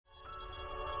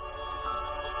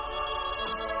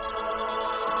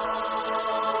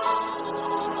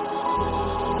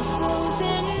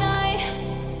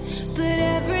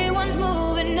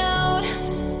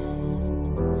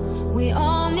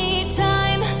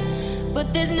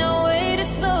but there's no way to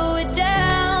slow it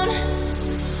down.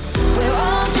 We're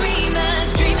all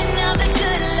dreamers, dreaming of the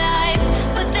good life,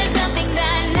 but there's nothing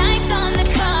that nice on the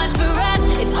cards for us.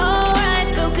 It's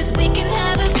alright though, cause we can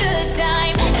have a good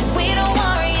time, and we don't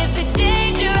worry if it's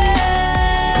dangerous.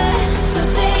 So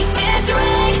take this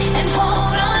ride and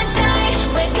hold on tight.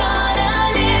 We're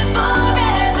gonna live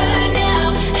forever now,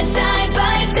 and side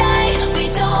by side, we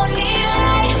don't need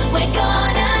light. We're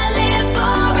gonna live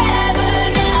forever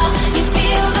now. You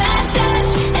feel that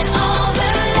touch and all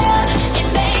the love, it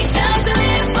makes us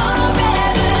live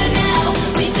forever now.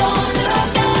 We don't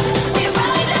look up, we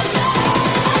rise above.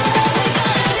 We're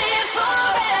gonna live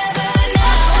forever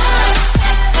now.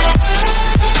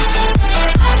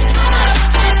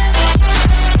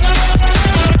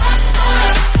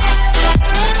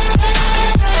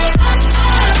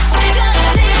 We're gonna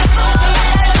live forever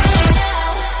now.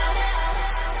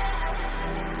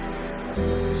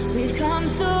 We've come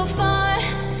so far,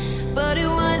 but it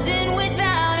wasn't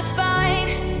without a fight.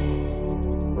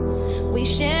 We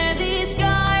share these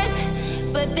scars,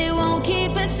 but they won't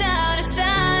keep us out of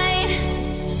sight.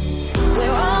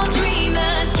 We're all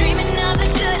dreamers, dreaming of the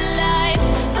good life,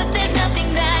 but there's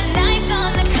nothing that nice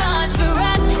on the cards for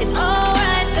us. It's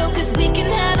alright though, cause we can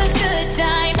have a good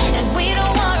time, and we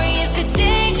don't worry if it's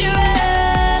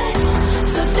dangerous.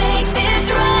 So take this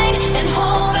ride and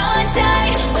hold on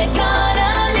tight. We're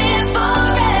gonna live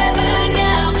forever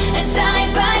now, and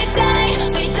side by side,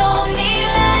 we don't need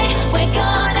light. We're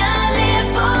gonna live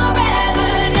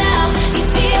forever now. You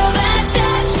feel that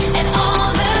touch and all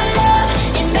the love,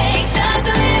 it makes us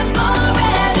live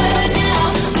forever now.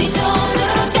 We don't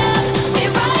look up, we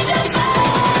rise above.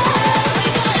 We're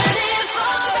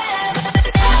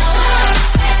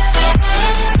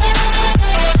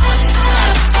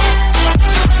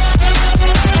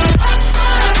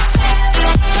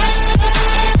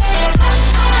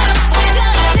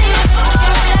gonna live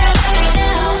forever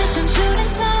now. Some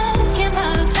shooting stars came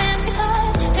out of fancy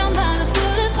cars, down by the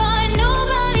boulevard.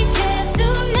 Nobody cares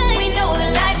tonight. We know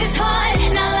that life is hard,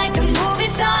 not like the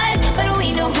movie stars, but we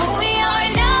know who we are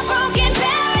in our broken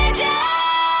paradise.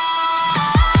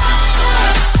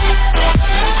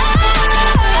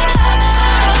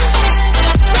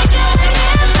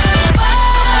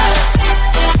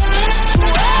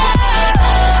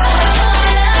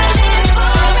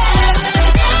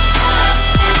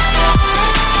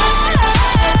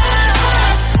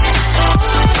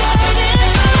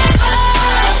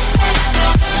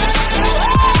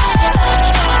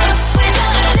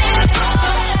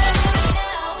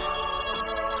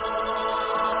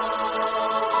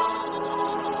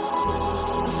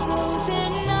 A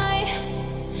frozen night,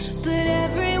 but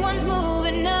everyone's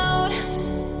moving out.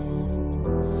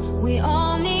 We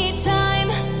all need time,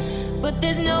 but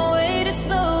there's no way to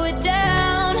slow it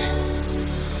down.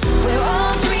 We're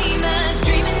all dreamers,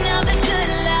 dreaming of the good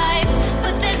life,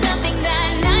 but there's nothing that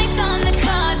nice on the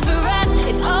cards for us.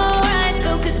 It's alright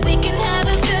though, cause we can have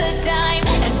a good time,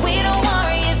 and we don't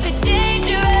worry if it's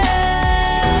dangerous.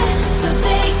 So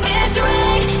take this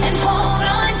ride and hold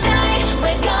on tight.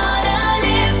 We're gonna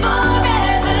live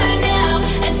forever now,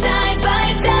 and side by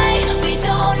side, we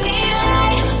don't need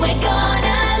light. We're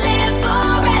gonna live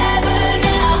forever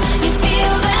now. You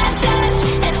feel that touch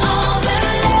and all the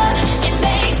love, it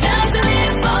makes us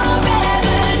live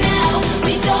forever now.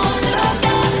 We don't look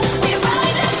up, we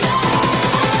rise above.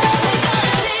 We're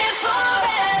gonna live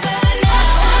forever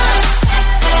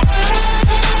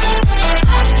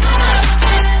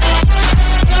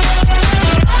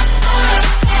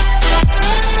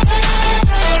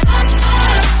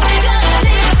We're gonna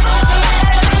live forever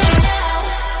now.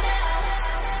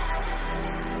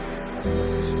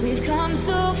 We've come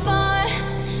so far,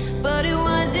 but it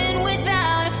wasn't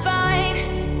without a fight.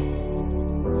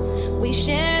 We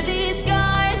share these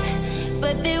scars,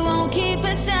 but they won't keep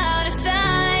us out of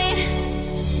sight.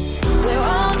 We're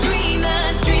all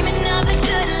dreamers, dreaming of the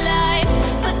good life,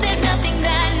 but there's nothing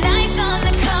that nice on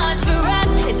the cards for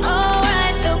us. It's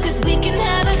alright though, cause we can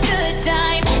have a good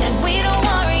time, and we don't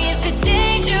worry if it's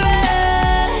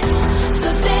dangerous. So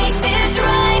take this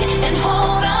ride and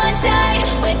hold on tight.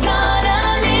 We're gonna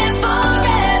live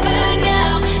forever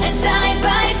now, and side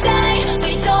by side,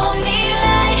 we don't need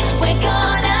light. We're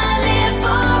gonna live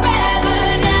forever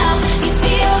now. You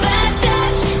feel that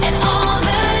touch and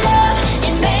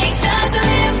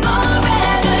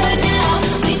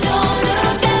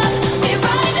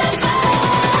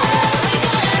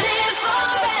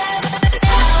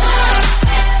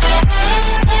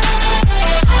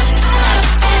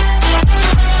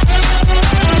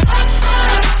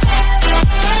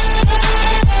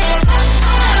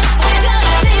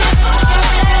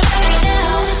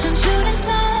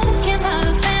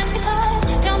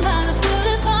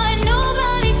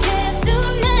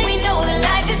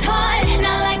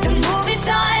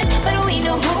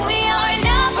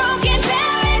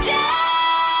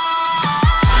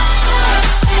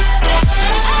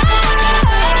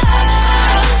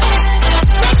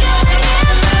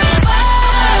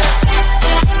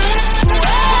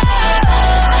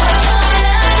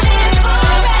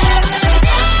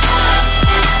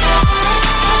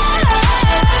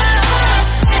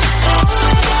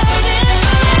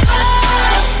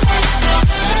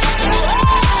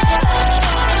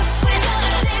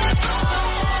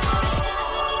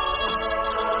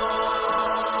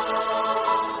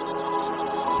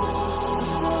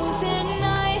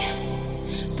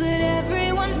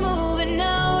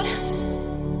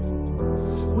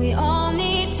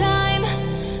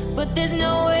but there's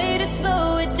no way to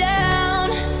slow it down.